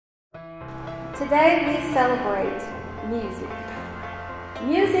Today we celebrate music.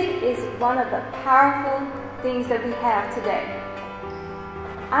 Music is one of the powerful things that we have today.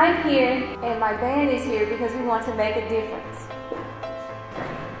 I'm here and my band is here because we want to make a difference.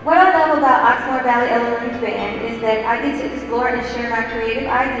 What I love about Oxmoor Valley Elementary Band is that I get to explore and share my creative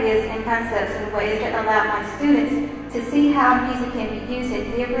ideas and concepts in ways that allow my students to see how music can be used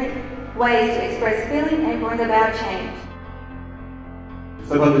in different ways to express feeling and bring about change.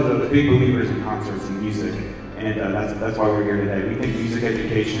 StubHub is a big believers in concerts and music, and that's why we're here today. We think music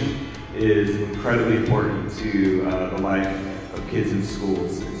education is incredibly important to the life of kids in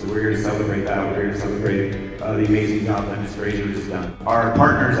schools. And so we're here to celebrate that. We're here to celebrate the amazing job that Ms. Frazier has done. Our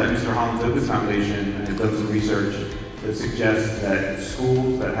partners at Mr. Holland's Opus Foundation have done some research that suggests that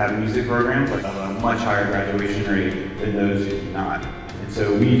schools that have music programs have a much higher graduation rate than those who do not. And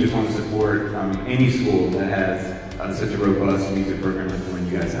so we just want to support any school that has such a robust music program like the one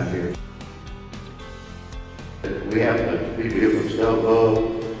you guys have here. We have the people here from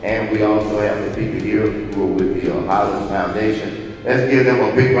StubHub, and we also have the people here who are with the Holland Foundation. Let's give them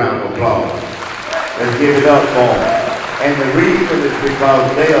a big round of applause. Let's give it up for them. And the reason is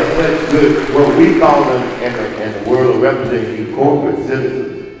because they are such good, what we call them in the world of representing corporate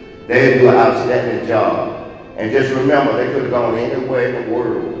citizens. They do an outstanding job. And just remember, they could have gone anywhere in the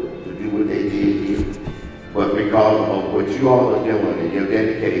world to do what they did here. But because of what you all are doing and your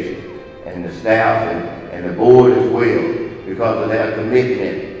dedication, and the staff and the board as well, because of their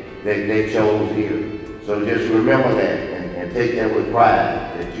commitment that they chose here. So just remember that and take that with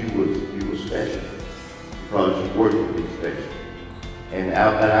pride that you were special because you worked to be special. And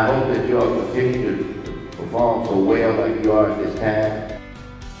I hope that you all continue to perform so well like you are at this time.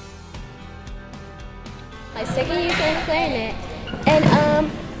 My second year playing the clarinet,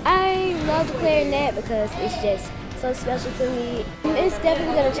 and I love the clarinet because it's just so special to me. It's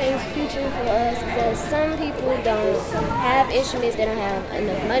definitely going to change the future for us because some people don't have instruments, they don't have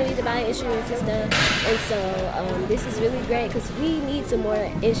enough money to buy instruments and stuff. And so this is really great because we need some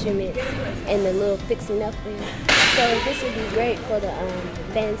more instruments and the little fixing up thing. So this would be great for the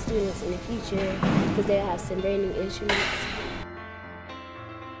band students in the future because they'll have some brand new instruments.